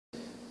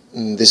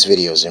This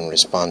video is in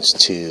response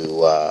to,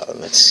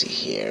 let's see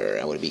here,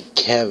 it would be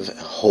Kev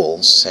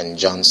Holes and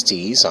John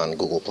Stees on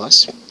Google+.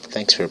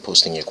 Thanks for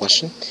posting your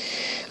question.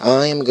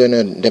 I am going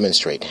to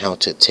demonstrate how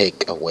to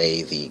take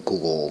away the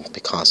Google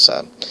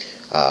Picasa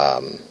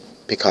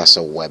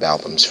Web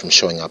albums from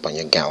showing up on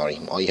your gallery.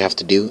 All you have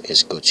to do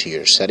is go to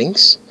your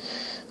settings,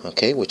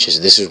 okay,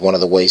 this is one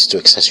of the ways to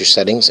access your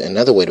settings.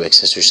 Another way to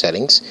access your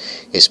settings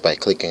is by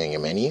clicking on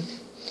your menu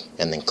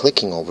and then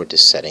clicking over to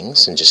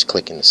settings and just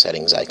clicking the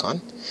settings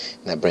icon,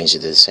 and that brings you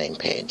to the same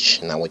page.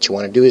 Now what you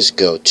want to do is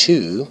go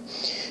to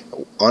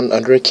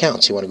under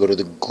accounts, you want to go to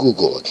the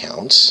Google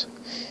accounts,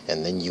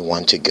 and then you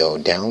want to go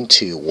down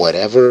to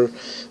whatever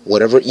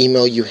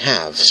email you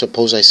have.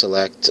 Suppose I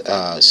select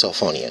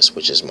Cellphonius,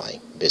 which is my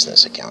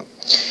business account,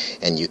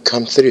 and you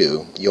come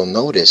through, you'll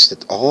notice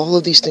that all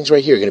of these things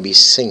right here are going to be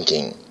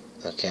syncing.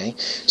 Okay,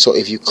 so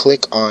if you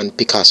click on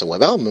Picasa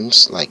Web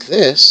albums like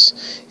this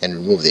and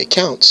remove the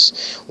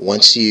accounts,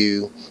 once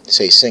you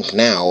say sync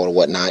now or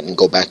whatnot and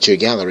go back to your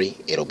gallery,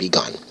 it'll be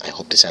gone. I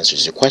hope this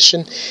answers your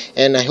question,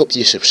 and I hope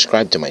you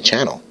subscribe to my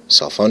channel,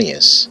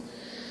 Cellphonius,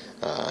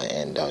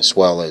 and as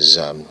well as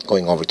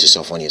going over to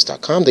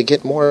cellphonius.com to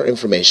get more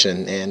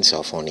information and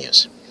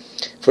Cellphonius.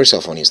 For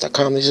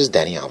cellphonius.com, this is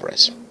Danny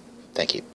Alvarez. Thank you.